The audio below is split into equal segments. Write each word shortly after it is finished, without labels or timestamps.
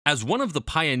As one of the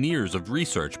pioneers of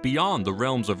research beyond the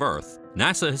realms of Earth,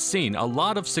 NASA has seen a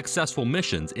lot of successful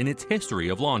missions in its history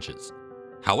of launches.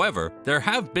 However, there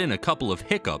have been a couple of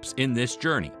hiccups in this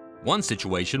journey. One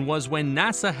situation was when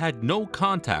NASA had no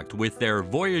contact with their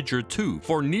Voyager 2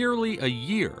 for nearly a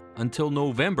year until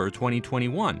November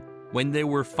 2021, when they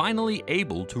were finally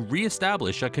able to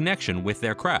reestablish a connection with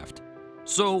their craft.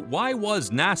 So why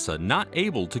was NASA not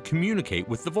able to communicate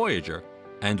with the Voyager?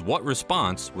 And what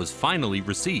response was finally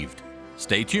received?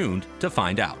 Stay tuned to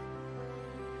find out.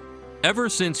 Ever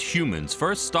since humans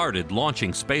first started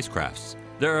launching spacecrafts,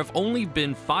 there have only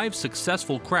been 5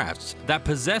 successful crafts that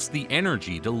possess the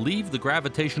energy to leave the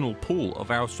gravitational pull of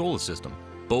our solar system.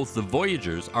 Both the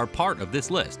Voyagers are part of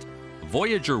this list.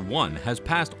 Voyager 1 has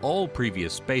passed all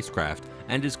previous spacecraft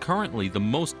and is currently the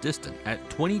most distant at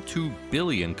 22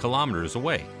 billion kilometers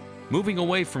away. Moving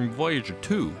away from Voyager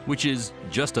 2, which is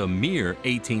just a mere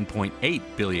 18.8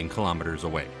 billion kilometers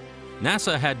away.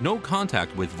 NASA had no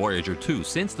contact with Voyager 2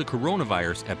 since the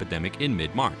coronavirus epidemic in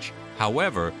mid-March.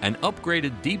 However, an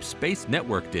upgraded Deep Space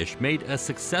Network dish made a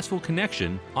successful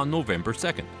connection on November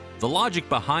 2nd. The logic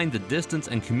behind the distance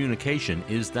and communication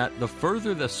is that the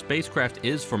further the spacecraft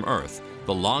is from Earth,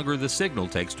 the longer the signal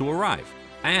takes to arrive,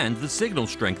 and the signal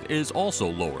strength is also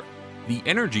lower. The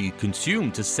energy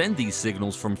consumed to send these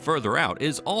signals from further out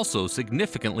is also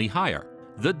significantly higher.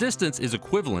 The distance is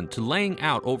equivalent to laying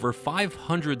out over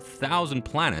 500,000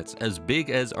 planets as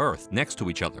big as Earth next to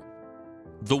each other.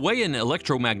 The way an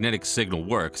electromagnetic signal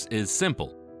works is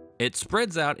simple. It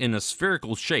spreads out in a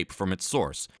spherical shape from its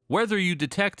source, whether you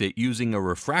detect it using a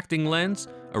refracting lens,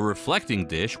 a reflecting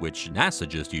dish, which NASA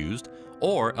just used,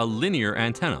 or a linear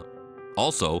antenna.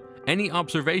 Also, any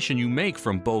observation you make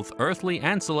from both earthly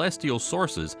and celestial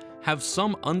sources have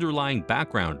some underlying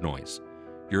background noise.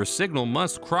 Your signal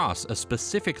must cross a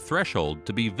specific threshold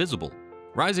to be visible,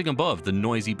 rising above the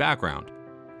noisy background.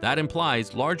 That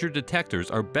implies larger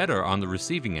detectors are better on the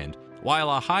receiving end, while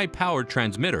a high-powered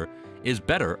transmitter is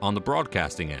better on the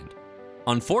broadcasting end.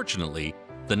 Unfortunately,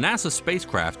 the NASA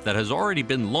spacecraft that has already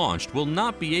been launched will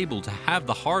not be able to have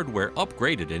the hardware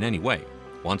upgraded in any way.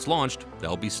 Once launched,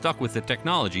 they'll be stuck with the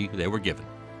technology they were given.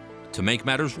 To make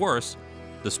matters worse,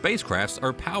 the spacecrafts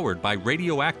are powered by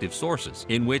radioactive sources,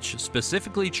 in which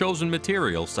specifically chosen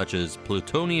material such as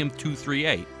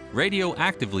plutonium-238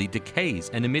 radioactively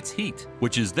decays and emits heat,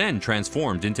 which is then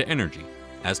transformed into energy.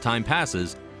 As time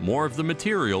passes, more of the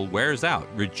material wears out,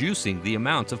 reducing the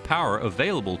amount of power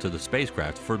available to the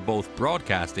spacecraft for both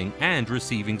broadcasting and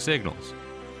receiving signals.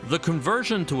 The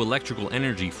conversion to electrical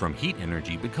energy from heat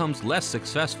energy becomes less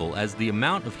successful as the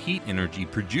amount of heat energy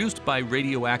produced by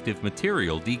radioactive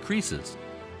material decreases.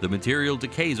 The material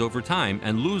decays over time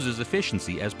and loses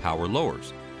efficiency as power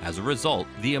lowers. As a result,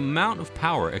 the amount of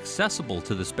power accessible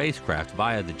to the spacecraft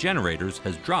via the generators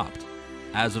has dropped.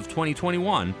 As of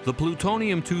 2021, the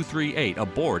plutonium-238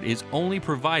 aboard is only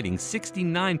providing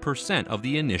 69% of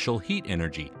the initial heat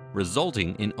energy,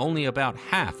 resulting in only about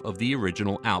half of the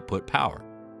original output power.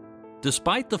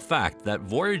 Despite the fact that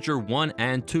Voyager 1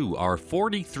 and 2 are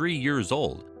 43 years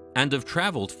old and have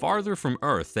traveled farther from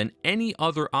Earth than any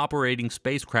other operating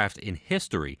spacecraft in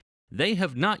history, they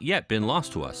have not yet been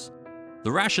lost to us.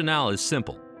 The rationale is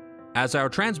simple. As our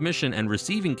transmission and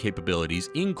receiving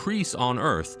capabilities increase on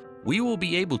Earth, we will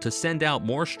be able to send out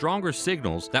more stronger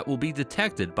signals that will be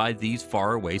detected by these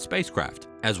faraway spacecraft,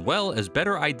 as well as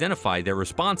better identify their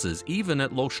responses even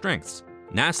at low strengths.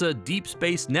 NASA Deep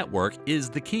Space Network is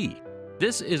the key.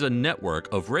 This is a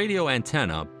network of radio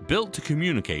antennae built to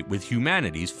communicate with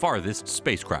humanity's farthest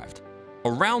spacecraft.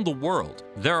 Around the world,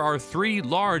 there are 3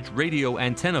 large radio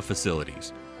antenna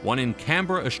facilities, one in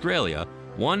Canberra, Australia,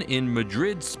 one in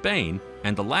Madrid, Spain,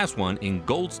 and the last one in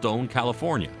Goldstone,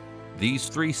 California. These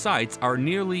 3 sites are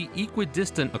nearly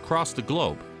equidistant across the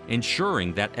globe,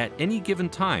 ensuring that at any given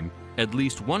time, at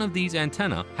least one of these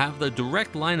antennae have the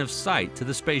direct line of sight to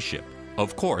the spaceship.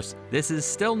 Of course, this is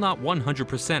still not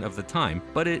 100% of the time,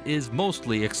 but it is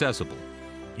mostly accessible.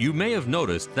 You may have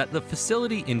noticed that the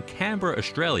facility in Canberra,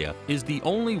 Australia is the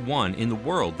only one in the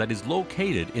world that is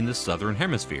located in the southern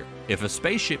hemisphere. If a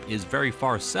spaceship is very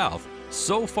far south,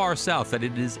 so far south that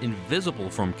it is invisible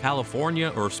from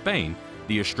California or Spain,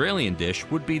 the Australian dish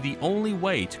would be the only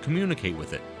way to communicate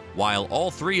with it. While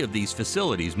all 3 of these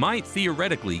facilities might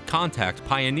theoretically contact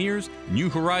Pioneers, New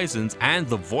Horizons, and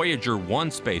the Voyager 1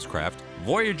 spacecraft,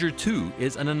 Voyager 2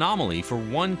 is an anomaly for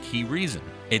one key reason: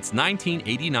 its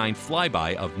 1989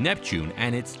 flyby of Neptune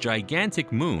and its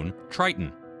gigantic moon,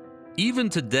 Triton. Even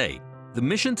today, the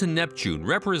mission to Neptune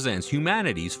represents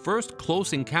humanity's first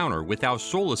close encounter with our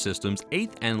solar system's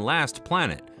 8th and last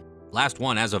planet. Last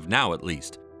one as of now, at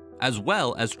least. as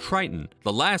well as Triton,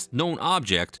 the last known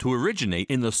object to originate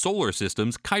in the solar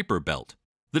system's Kuiper belt.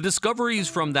 The discoveries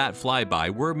from that flyby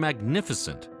were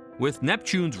magnificent. With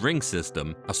Neptune's ring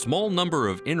system, a small number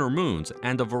of inner moons,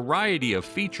 and a variety of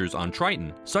features on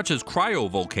Triton, such as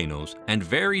cryovolcanoes and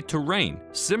varied terrain,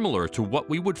 similar to what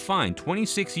we would find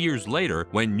 26 years later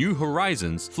when New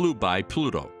Horizons flew by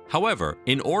Pluto. However,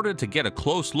 in order to get a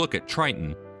close look at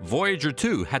Triton, Voyager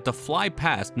 2 had to fly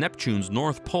past Neptune's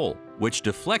North Pole, which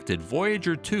deflected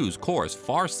Voyager 2's course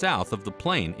far south of the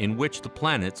plane in which the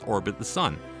planets orbit the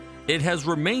Sun. It has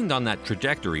remained on that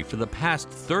trajectory for the past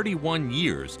 31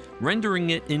 years, rendering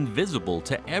it invisible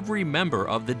to every member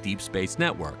of the Deep Space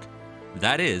Network.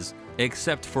 That is,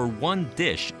 except for one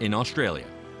dish in Australia.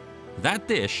 That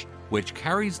dish, which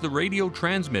carries the radio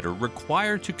transmitter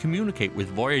required to communicate with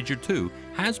Voyager 2,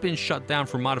 has been shut down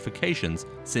for modifications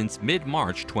since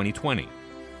mid-March 2020.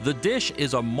 The dish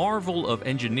is a marvel of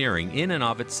engineering in and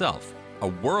of itself. A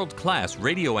world-class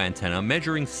radio antenna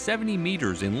measuring 70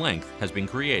 meters in length has been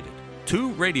created.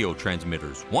 2 radio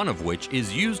transmitters, one of which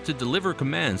is used to deliver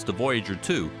commands to Voyager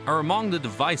 2, are among the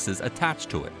devices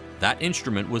attached to it. That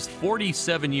instrument was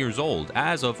 47 years old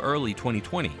as of early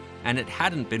 2020, and it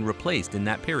hadn't been replaced in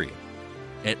that period.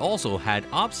 It also had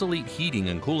obsolete heating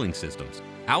and cooling systems,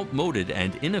 outmoded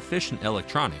and inefficient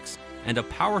electronics, and a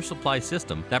power supply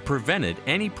system that prevented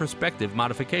any prospective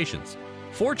modifications.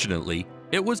 Fortunately,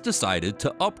 it was decided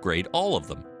to upgrade all of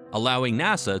them, allowing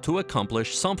NASA to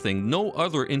accomplish something no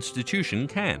other institution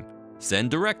can: send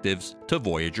directives to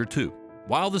Voyager 2.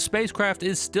 While the spacecraft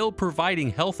is still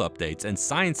providing health updates and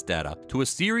science data to a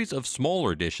series of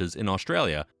smaller dishes in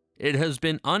Australia, it has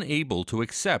been unable to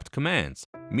accept commands,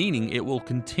 meaning it will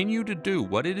continue to do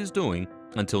what it is doing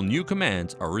until new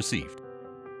commands are received.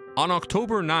 On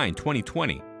October 9,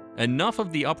 2020, enough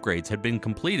of the upgrades had been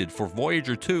completed for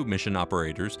Voyager 2 mission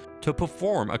operators to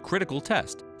perform a critical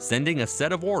test, sending a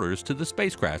set of orders to the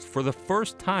spacecraft for the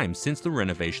first time since the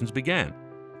renovations began.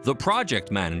 The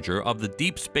project manager of the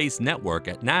Deep Space Network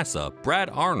at NASA, Brad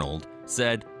Arnold,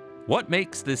 said, "What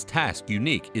makes this task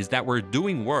unique is that we're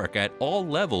doing work at all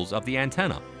levels of the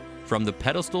antenna, from the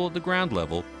pedestal at the ground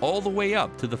level all the way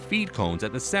up to the feed cones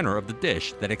at the center of the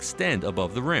dish that extend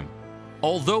above the rim."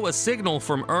 Although a signal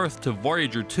from Earth to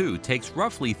Voyager 2 takes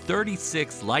roughly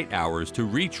 36 light hours to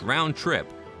reach round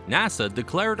trip, NASA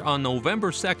declared on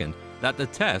November 2nd that the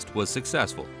test was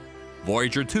successful.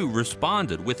 Voyager 2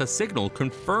 responded with a signal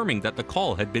confirming that the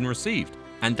call had been received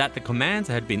and that the commands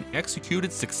had been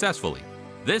executed successfully.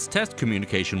 This test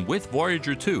communication with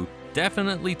Voyager 2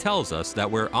 definitely tells us that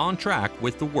we're on track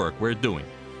with the work we're doing,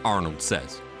 Arnold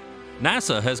says.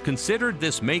 NASA has considered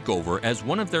this makeover as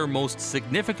one of their most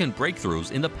significant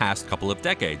breakthroughs in the past couple of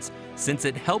decades, since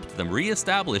it helped them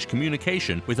re-establish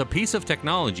communication with a piece of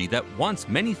technology that once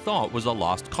many thought was a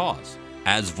lost cause.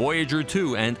 As Voyager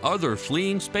 2 and other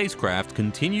fleeing spacecraft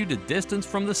continue to distance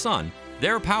from the Sun,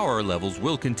 their power levels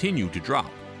will continue to drop,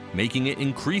 making it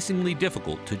increasingly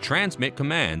difficult to transmit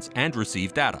commands and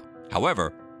receive data.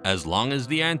 However, as long as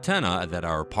the antenna that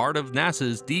are part of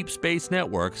NASA's Deep Space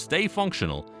Network stay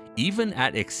functional, even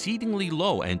at exceedingly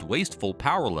low and wasteful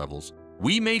power levels,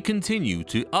 we may continue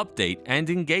to update and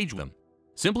engage them.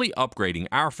 Simply upgrading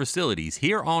our facilities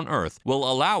here on Earth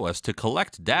will allow us to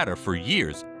collect data for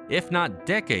years, if not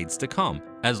decades to come,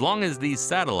 as long as these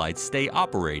satellites stay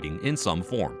operating in some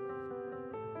form.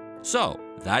 So,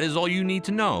 that is all you need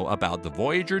to know about the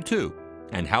Voyager 2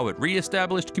 and how it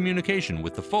re-established communication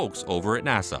with the folks over at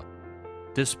NASA.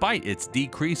 Despite its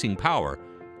decreasing power,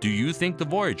 do you think the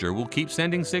Voyager will keep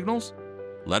sending signals?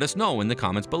 Let us know in the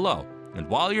comments below. And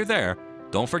while you're there,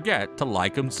 don't forget to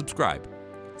like and subscribe.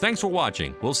 Thanks for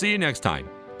watching. We'll see you next time.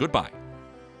 Goodbye.